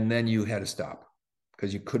 and then you had to stop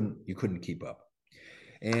because you couldn't keep up.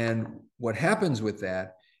 And what happens with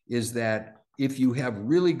that is that if you have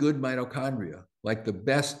really good mitochondria, like the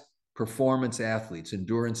best performance athletes,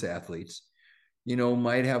 endurance athletes,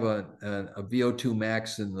 might have a VO2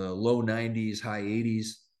 max in the low 90s, high 80s.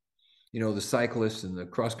 The cyclists and the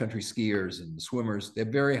cross-country skiers and the swimmers, they're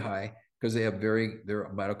very high because they have their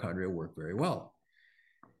mitochondria work very well.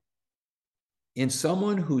 In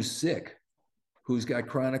someone who's sick, who's got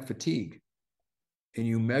chronic fatigue, and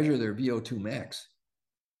you measure their VO2 max,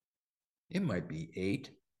 it might be 8,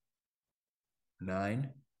 9.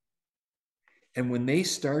 And when they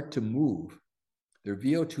start to move, their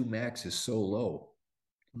VO2 max is so low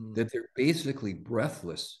that they're basically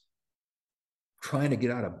breathless, trying to get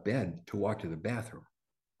out of bed to walk to the bathroom.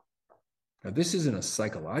 Now, this isn't a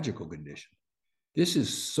psychological condition. This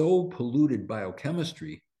is so polluted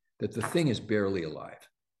biochemistry that the thing is barely alive.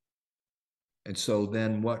 And so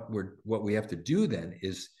then what we have to do then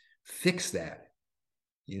is fix that,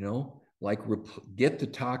 get the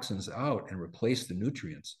toxins out and replace the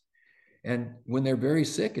nutrients. And when they're very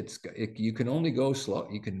sick, you can only go slow.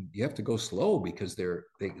 You have to go slow because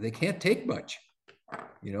they can't take much.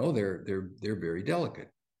 They're very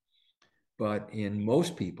delicate. But in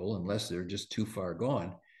most people, unless they're just too far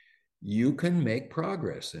gone, you can make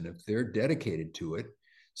progress. And if they're dedicated to it,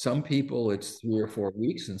 some people it's 3 or 4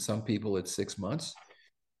 weeks, and some people it's 6 months.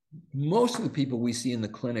 Most of the people we see in the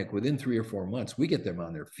clinic, within 3 or 4 months, we get them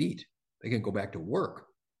on their feet. They can go back to work.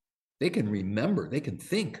 They can remember. They can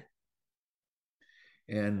think.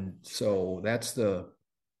 And so that's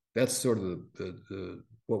sort of the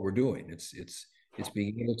what we're doing. It's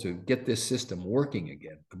being able to get this system working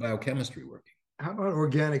again, the biochemistry working. How about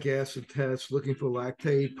organic acid tests, looking for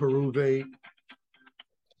lactate, pyruvate?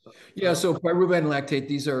 Yeah, so pyruvate and lactate,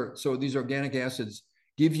 these organic acids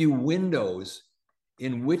give you windows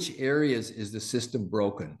in which areas is the system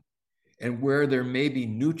broken and where there may be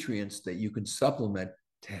nutrients that you can supplement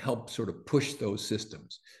to help sort of push those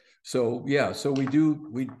systems. So yeah, so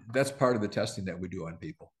that's part of the testing that we do on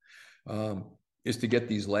people, is to get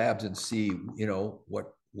these labs and see,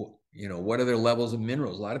 what are their levels of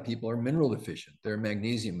minerals. A lot of people are mineral deficient. They're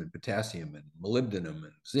magnesium and potassium and molybdenum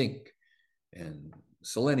and zinc and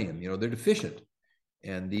selenium, they're deficient.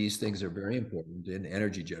 And these things are very important in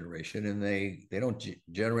energy generation, and they don't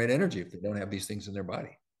generate energy if they don't have these things in their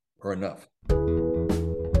body or enough.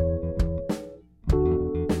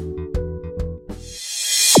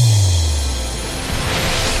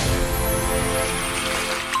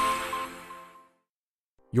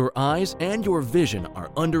 Your eyes and your vision are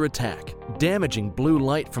under attack, damaging blue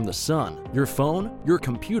light from the sun. Your phone, your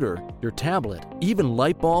computer, your tablet, even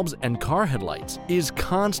light bulbs and car headlights is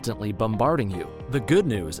constantly bombarding you. The good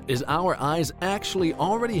news is our eyes actually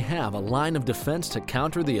already have a line of defense to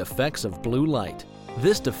counter the effects of blue light.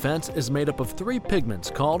 This defense is made up of 3 pigments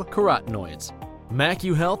called carotenoids.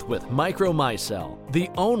 MacuHealth with MicroMicelle, the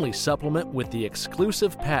only supplement with the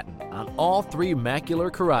exclusive patent on all 3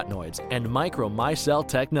 macular carotenoids and MicroMicelle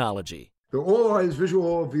technology. The All Eyes Visual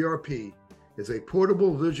Oil VRP is a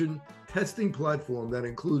portable vision testing platform that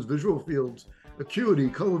includes visual fields acuity,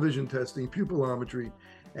 color vision testing, pupillometry,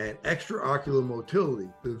 and extraocular motility.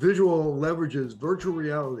 The visual leverages virtual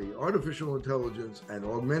reality, artificial intelligence, and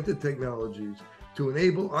augmented technologies to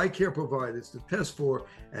enable eye care providers to test for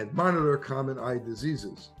and monitor common eye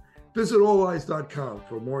diseases. Visit alleyes.com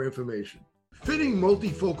for more information. Fitting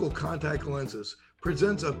multifocal contact lenses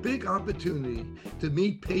presents a big opportunity to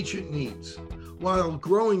meet patient needs while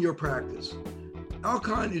growing your practice.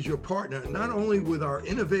 Alcon is your partner not only with our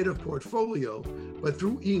innovative portfolio, but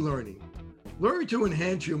through e-learning. Learn to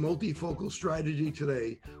enhance your multifocal strategy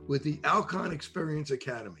today with the Alcon Experience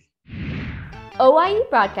Academy. OIE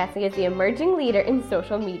Broadcasting is the emerging leader in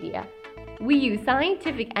social media. We use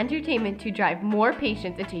scientific entertainment to drive more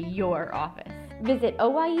patients into your office. Visit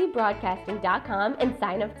oiebroadcasting.com and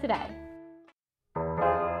sign up today.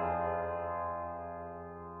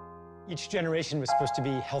 Each generation was supposed to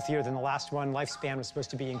be healthier than the last one. Lifespan was supposed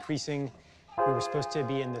to be increasing. We were supposed to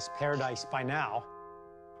be in this paradise by now.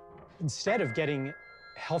 Instead of getting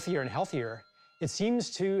healthier and healthier, it seems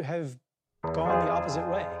to have gone the opposite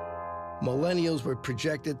way. Millennials were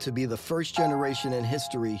projected to be the first generation in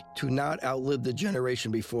history to not outlive the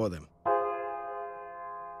generation before them.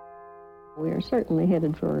 We are certainly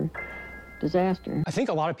headed for disaster. I think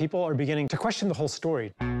a lot of people are beginning to question the whole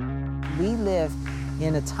story. We live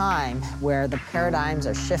in a time where the paradigms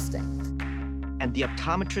are shifting. And the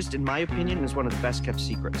optometrist, in my opinion, is one of the best kept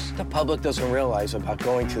secrets. The public doesn't realize about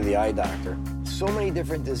going to the eye doctor. So many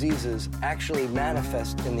different diseases actually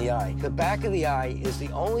manifest in the eye. The back of the eye is the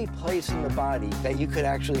only place in the body that you could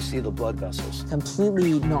actually see the blood vessels.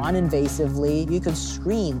 Completely non-invasively, you could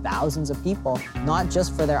screen thousands of people, not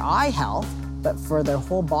just for their eye health, but for their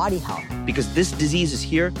whole body health. Because this disease is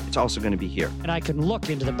here, it's also going to be here. And I can look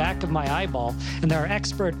into the back of my eyeball, and there are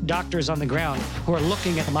expert doctors on the ground who are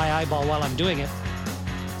looking at my eyeball while I'm doing it.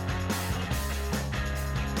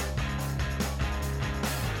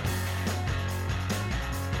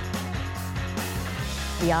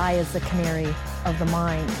 The eye is the canary of the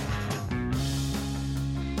mind.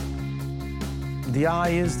 The eye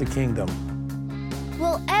is the kingdom.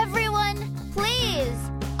 Will everyone please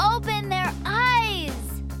open their eyes?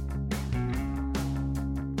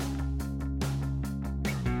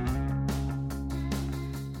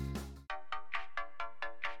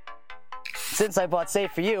 Since I bought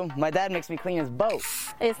Safe For You, my dad makes me clean his boat.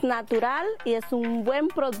 Es natural y es un buen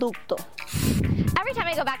producto. Every time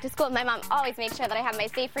I go back to school, my mom always makes sure that I have my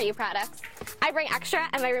Safe For You products. I bring extra,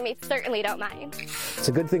 and my roommates certainly don't mind. It's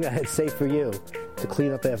a good thing I had Safe For You to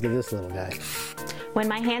clean up after this little guy. When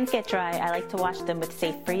my hands get dry, I like to wash them with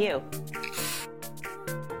Safe For You.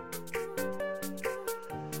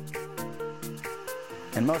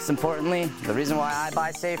 And most importantly, the reason why I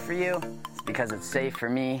buy Safe For You is because it's safe for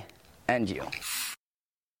me and you.